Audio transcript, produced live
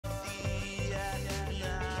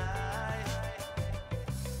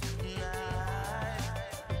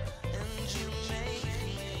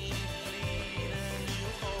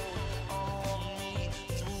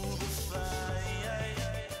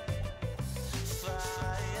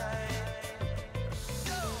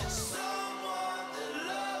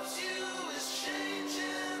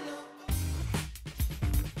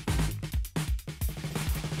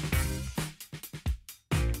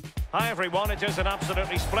Hi everyone, it is an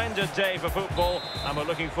absolutely splendid day for football and we're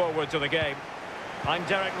looking forward to the game. I'm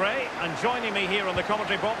Derek Ray and joining me here on the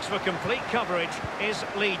commentary box for complete coverage is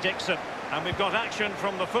Lee Dixon. And we've got action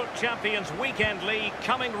from the FUT Champions Weekend League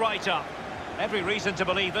coming right up. Every reason to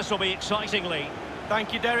believe this will be exciting, Lee.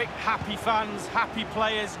 Thank you, Derek. Happy fans, happy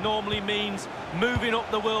players normally means moving up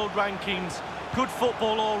the world rankings. Good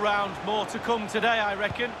football all round. More to come today, I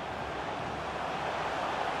reckon.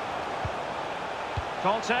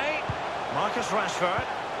 Conte, Marcus Rashford,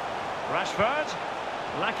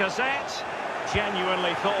 Lacazette.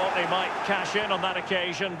 Genuinely thought they might cash in on that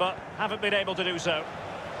occasion, but haven't been able to do so.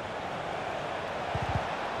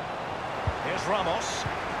 Here's Ramos.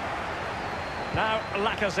 Now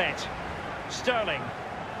Lacazette. Sterling.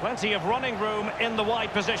 Plenty of running room in the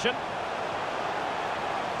wide position.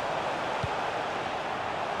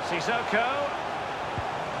 Sissoko.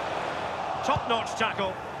 Top-notch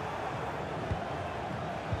tackle.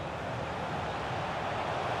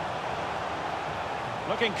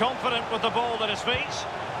 Looking confident with the ball at his feet.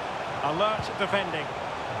 Alert defending.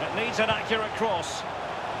 It needs an accurate cross.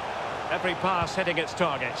 Every pass hitting its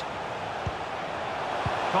target.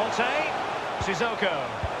 Conte. Sissoko.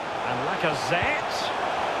 And Lacazette.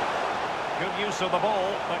 Good use of the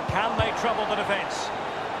ball, but can they trouble the defence?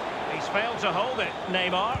 He's failed to hold it,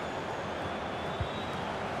 Neymar.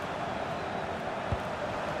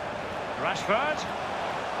 Rashford.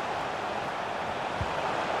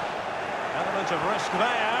 Element of risk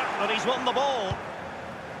there, but he's won the ball.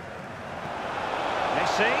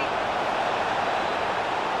 Messi.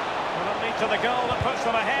 Will it lead to the goal that puts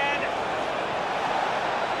them ahead?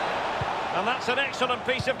 And that's an excellent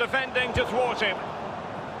piece of defending to thwart him.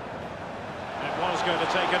 It was going to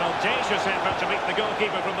take an audacious effort to beat the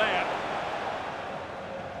goalkeeper from there.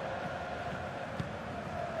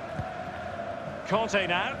 Conte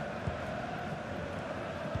now.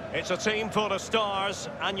 It's a team full of stars,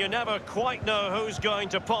 and you never quite know who's going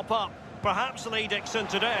to pop up. Perhaps Lee Dixon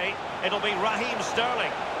today, it'll be Raheem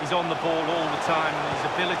Sterling. He's on the ball all the time, and his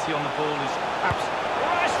ability on the ball is absolutely...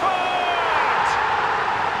 Rashford!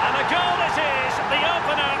 And a goal it is, the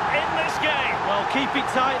opener in this game. Well, keep it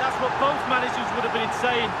tight, that's what both managers would have been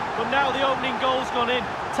saying. But now the opening goal's gone in.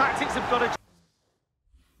 Tactics have got to...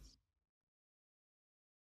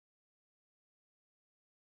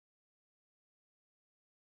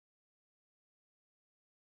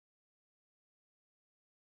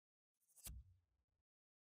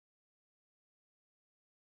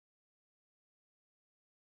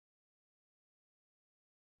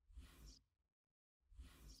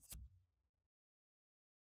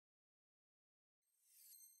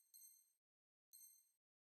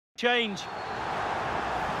 change.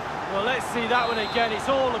 Well, let's see that one again. It's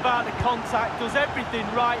all about the contact, does everything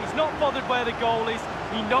right. He's not bothered where the goal is.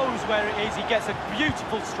 He knows where it is. He gets a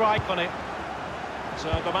beautiful strike on it. So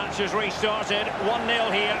the match has restarted,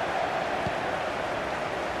 1-0 here.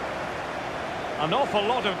 An awful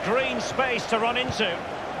lot of green space to run into.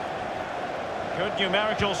 Good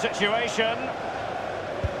numerical situation.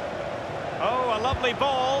 Oh, a lovely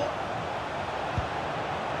ball.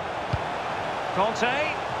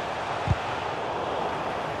 Conte.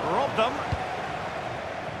 Robbed them.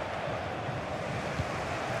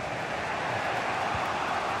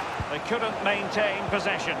 They couldn't maintain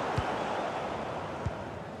possession.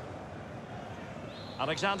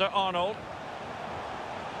 Alexander-Arnold.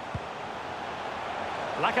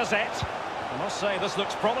 Lacazette. I must say this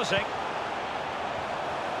looks promising.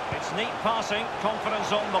 It's neat passing,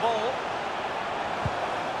 confidence on the ball.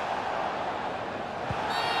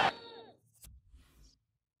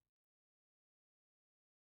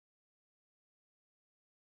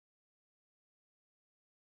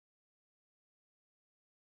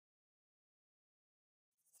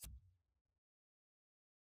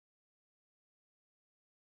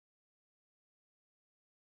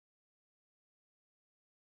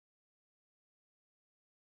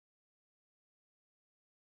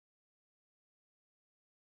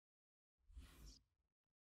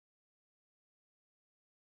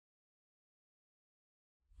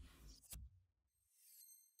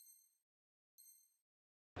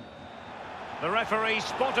 The referee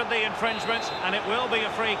spotted the infringement, and it will be a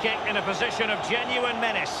free kick in a position of genuine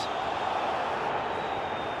menace.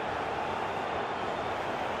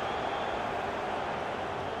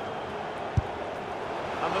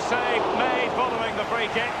 And the save made following the free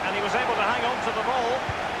kick, and he was able to hang on to the ball.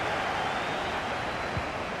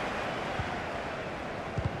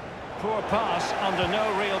 Poor pass under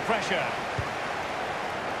no real pressure.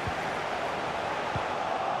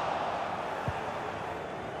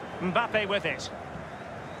 Mbappe with it.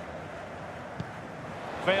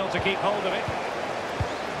 Failed to keep hold of it.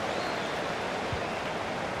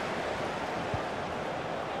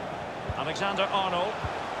 Alexander-Arnold.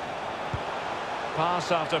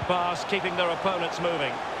 Pass after pass, keeping their opponents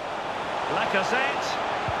moving. Lacazette.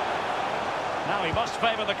 Now he must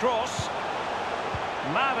favour the cross.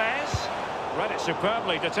 Mahrez. Read it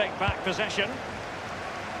superbly to take back possession.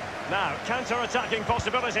 Now, counter-attacking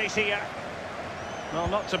possibilities here. Well,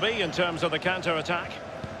 not to be in terms of the counter-attack.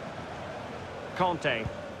 Conte.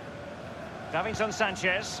 Davinson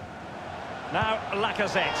Sanchez. Now,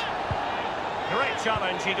 Lacazette. Great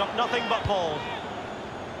challenge, he got nothing but ball.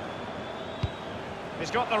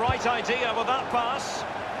 He's got the right idea with that pass.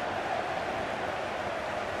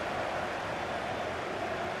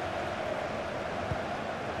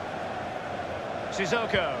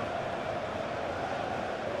 Sissoko.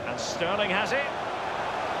 And Sterling has it.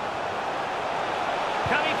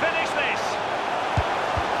 Can he finish this?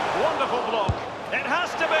 Wonderful block. It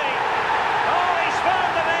has to be. Oh, he's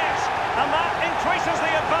found the net. And that increases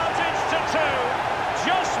the advantage to 2.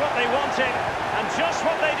 Just what they wanted and just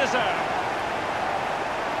what they deserve.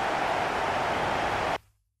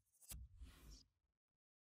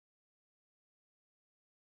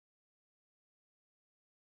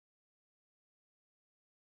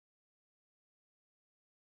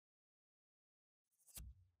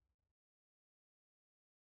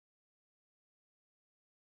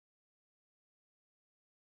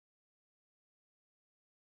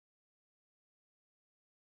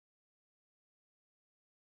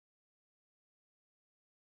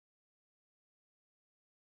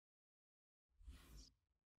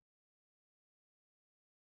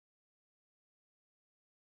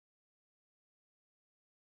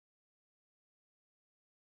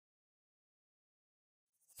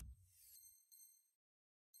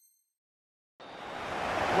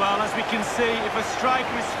 Well, as we can see, if a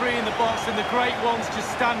striker is free in the box and the great ones just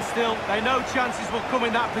stand still, they know chances will come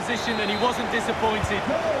in that position, and he wasn't disappointed.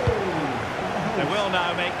 They will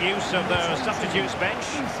now make use of their substitutes bench.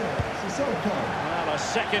 Well, a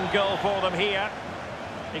second goal for them here.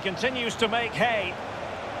 He continues to make hay.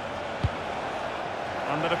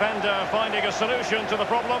 And the defender finding a solution to the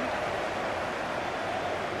problem.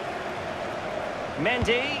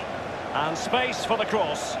 Mendy. And space for the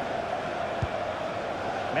cross.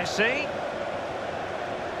 Messi.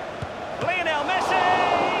 Lionel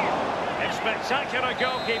Messi! If spectacular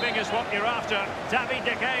goalkeeping is what you're after, David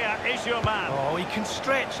De Gea is your man. Oh, he can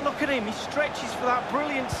stretch. Look at him. He stretches for that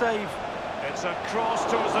brilliant save. It's a cross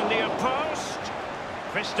towards the near post.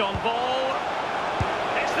 Fist on ball.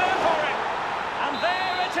 It's there for him. And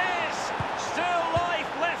there it is. Still life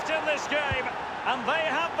left in this game. And they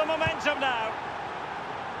have the momentum now.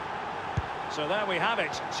 So there we have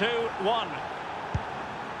it. 2-1.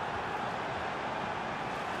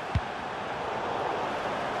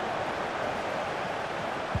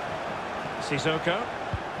 Sissoko.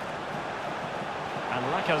 And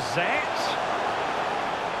Lacazette.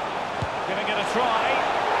 Giving it a try.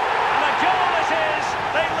 And a goal it is!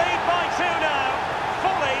 They lead by 2 now.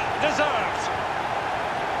 Fully deserved.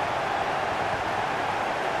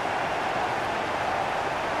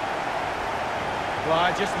 Well,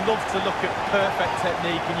 I just love to look at perfect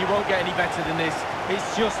technique, and you won't get any better than this.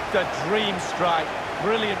 It's just a dream strike.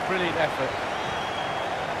 Brilliant, brilliant effort.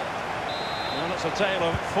 Well, it's a tale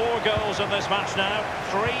of 4 goals in this match now.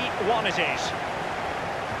 3-1 it is.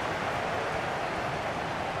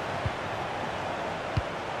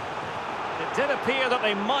 It did appear that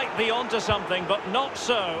they might be onto something, but not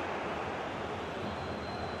so.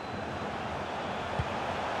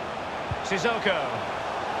 Sissoko.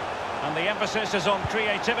 And the emphasis is on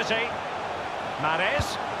creativity.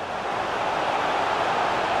 Mahrez.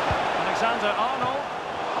 Alexander-Arnold.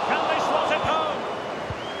 Can they slot it home?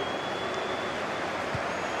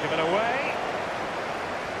 Give it away.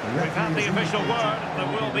 We've had the official word.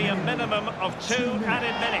 There will be a minimum of 2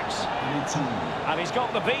 added minutes. And he's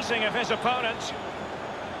got the beating of his opponent.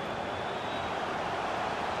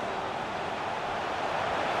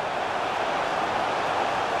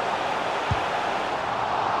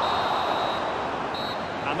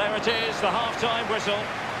 And there it is, the half-time whistle.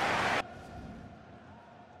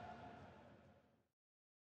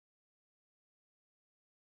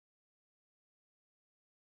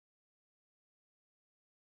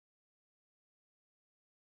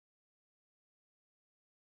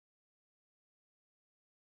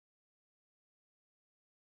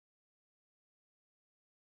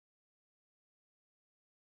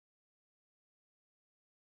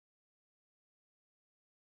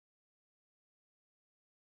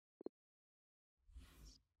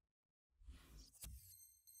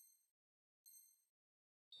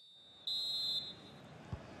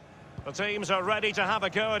 The teams are ready to have a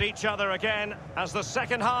go at each other again as the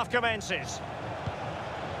second half commences.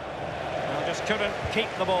 Just couldn't keep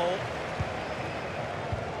the ball.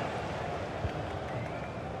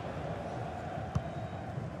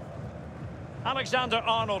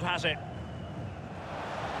 Alexander-Arnold has it.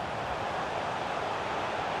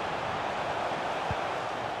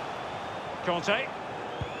 Conte.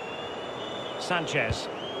 Sanchez.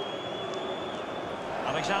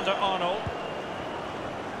 Alexander-Arnold.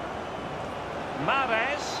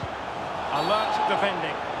 Mahrez. Alert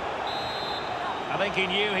defending. I think he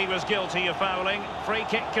knew he was guilty of fouling. Free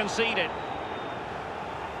kick conceded.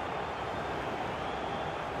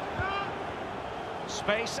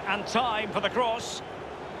 Space and time for the cross.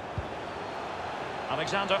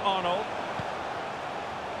 Alexander-Arnold.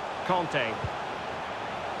 Conte.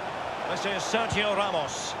 This is Sergio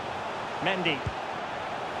Ramos. Mendy.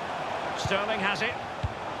 Sterling has it.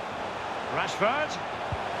 Rashford.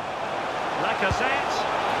 Lacazette.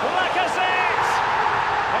 Lacazette!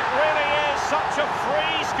 It really is such a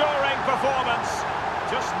free-scoring performance.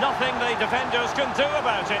 Just nothing the defenders can do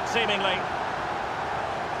about it, seemingly.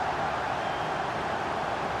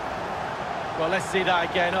 Well, let's see that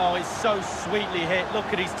again. Oh, it's so sweetly hit. Look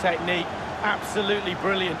at his technique. Absolutely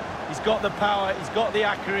brilliant. He's got the power, he's got the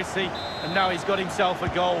accuracy, and now he's got himself a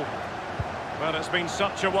goal. Well, it's been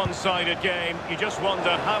such a one-sided game. You just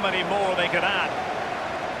wonder how many more they could add.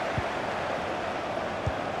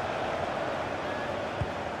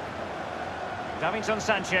 Davinson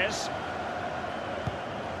Sanchez.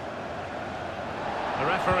 The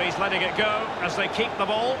referee's letting it go as they keep the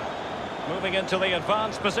ball. Moving into the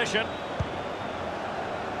advanced position.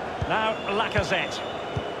 Now Lacazette.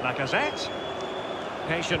 Lacazette.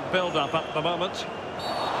 Patient build-up at the moment.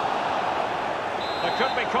 There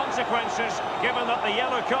could be consequences given that the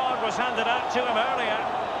yellow card was handed out to him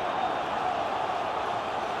earlier.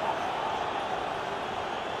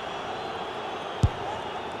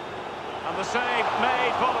 And the save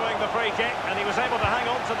made following the free kick, and he was able to hang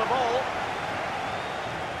on to the ball.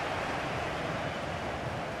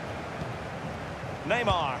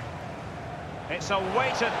 Neymar. It's a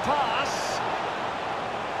weighted pass.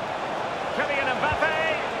 Kylian Mbappe.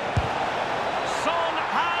 Son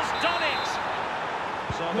has done it.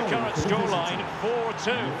 So the current scoreline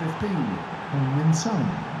 4-2. 15, Heung-min Son.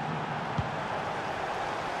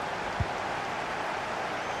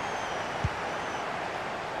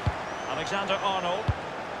 Alexander-Arnold.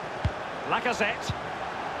 Lacazette.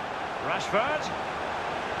 Rashford.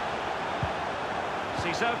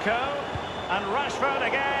 Sissoko. And Rashford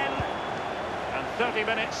again. And 30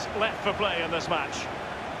 minutes left for play in this match.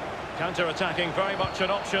 Counter-attacking very much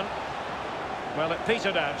an option. Well, it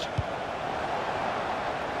petered out.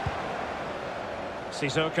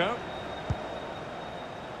 Sissoko.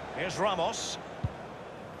 Here's Ramos.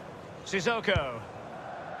 Sissoko.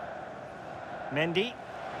 Mendy.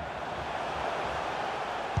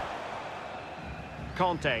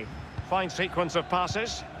 Conte. Fine sequence of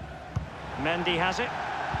passes. Mendy has it.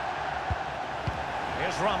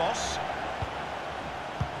 Here's Ramos.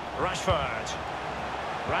 Rashford.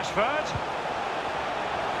 Rashford.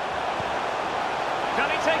 Can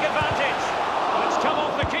he take advantage? Well, it's come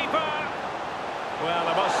off the keeper. Well,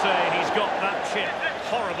 I must say, he's got that chip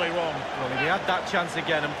horribly wrong. Well, if he had that chance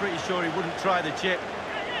again, I'm pretty sure he wouldn't try the chip.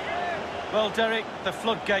 Well, Derek, the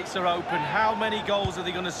floodgates are open. How many goals are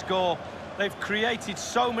they going to score? They've created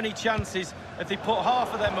so many chances. If they put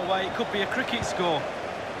half of them away, it could be a cricket score.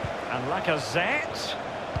 And Lacazette.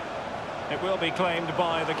 It will be claimed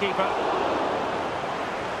by the keeper.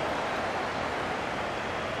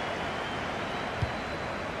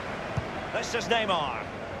 This is Neymar.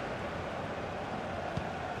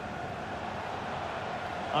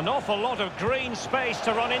 An awful lot of green space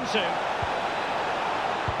to run into.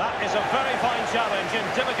 That is a very fine challenge in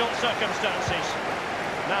difficult circumstances.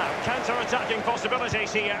 Now, counter-attacking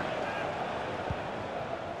possibilities here.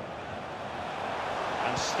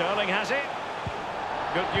 And Sterling has it.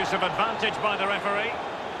 Good use of advantage by the referee.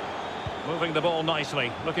 Moving the ball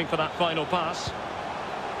nicely, looking for that final pass.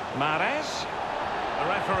 Mahrez. The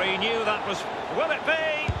referee knew that was... Will it be?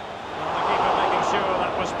 Well, the keeper making sure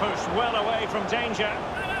that was pushed well away from danger.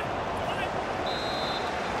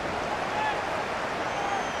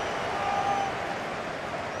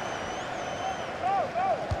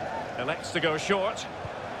 Elects to go short.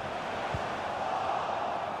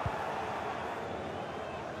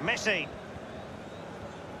 Messi.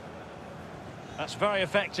 That's very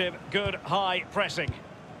effective, good high pressing.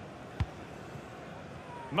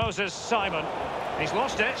 Moses Simon. He's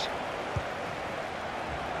lost it.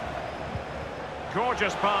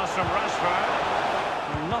 Gorgeous pass from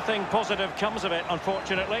Rashford. Nothing positive comes of it,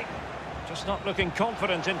 unfortunately. Just not looking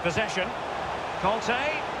confident in possession.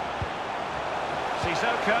 Conte.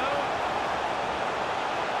 Sissoko.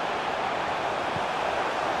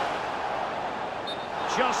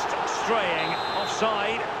 just straying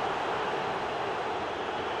offside.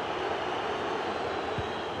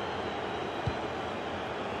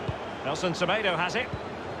 Nelson Semedo has it.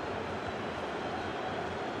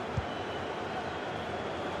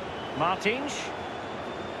 Martins.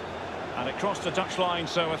 And it crossed the touchline,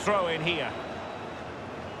 so a throw in here.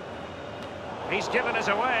 He's given us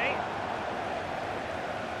away.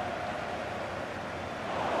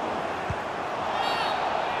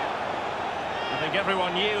 I think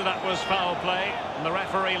everyone knew that was foul play, and the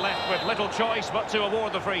referee left with little choice but to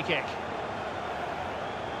award the free kick.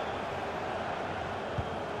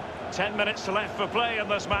 10 minutes left for play in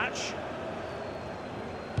this match.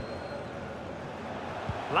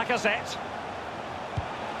 Lacazette.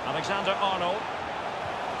 Alexander-Arnold.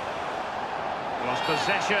 Lost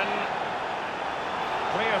possession.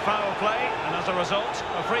 Clear foul play, and as a result,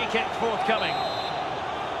 a free kick forthcoming.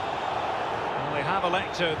 Well, they have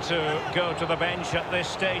elected to go to the bench at this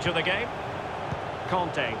stage of the game.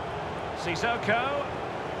 Conte. Sissoko.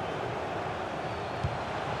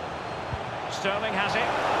 Sterling has it.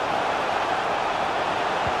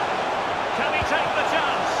 Can he take the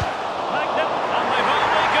chance? Magnum, and they've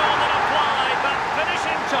only gone and applied that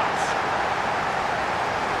finishing touch.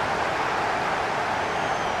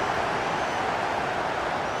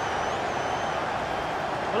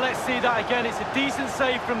 Well, let's see that again. It's a decent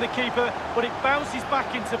save from the keeper, but it bounces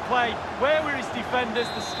back into play. Where were his defenders?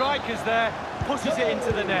 The striker's there, pushes it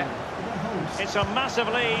into the net. It's a massive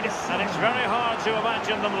lead, and it's very hard to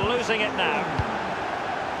imagine them losing it now.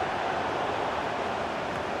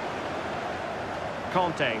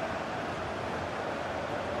 Conte.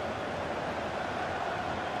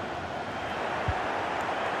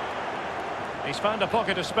 He's found a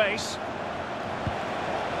pocket of space.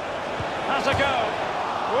 Has a go.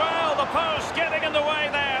 Well, the post getting in the way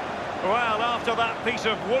there. Well, after that piece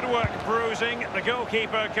of woodwork bruising, the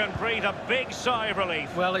goalkeeper can breathe a big sigh of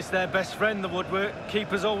relief. Well, it's their best friend, the woodwork.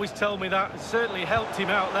 Keepers always tell me that. It certainly helped him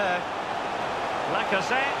out there.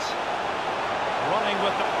 Lacazette. Running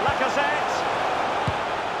with the... Lacazette.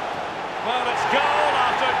 Well, it's goal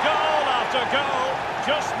after goal after goal.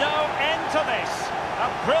 Just no end to this. A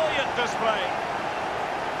brilliant display.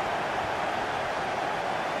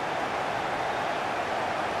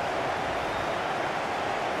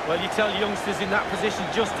 Well, you tell youngsters in that position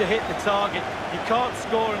just to hit the target. You can't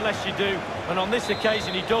score unless you do. And on this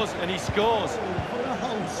occasion, he does, and he scores.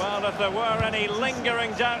 Well, if there were any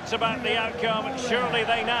lingering doubts about the outcome, surely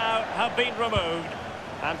they now have been removed.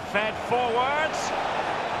 And fed forwards.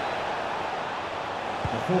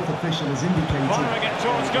 The fourth official has indicated Firing it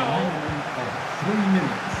towards goal. 3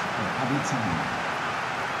 minutes of added time.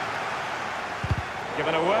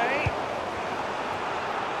 Given away.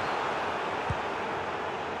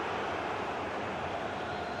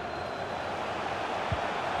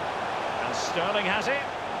 And Sterling has it.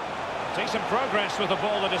 Decent progress with the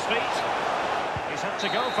ball at his feet. He's had to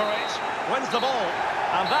go for it. Wins the ball.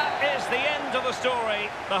 And that is the end of the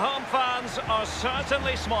story. The home fans are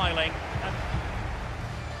certainly smiling. And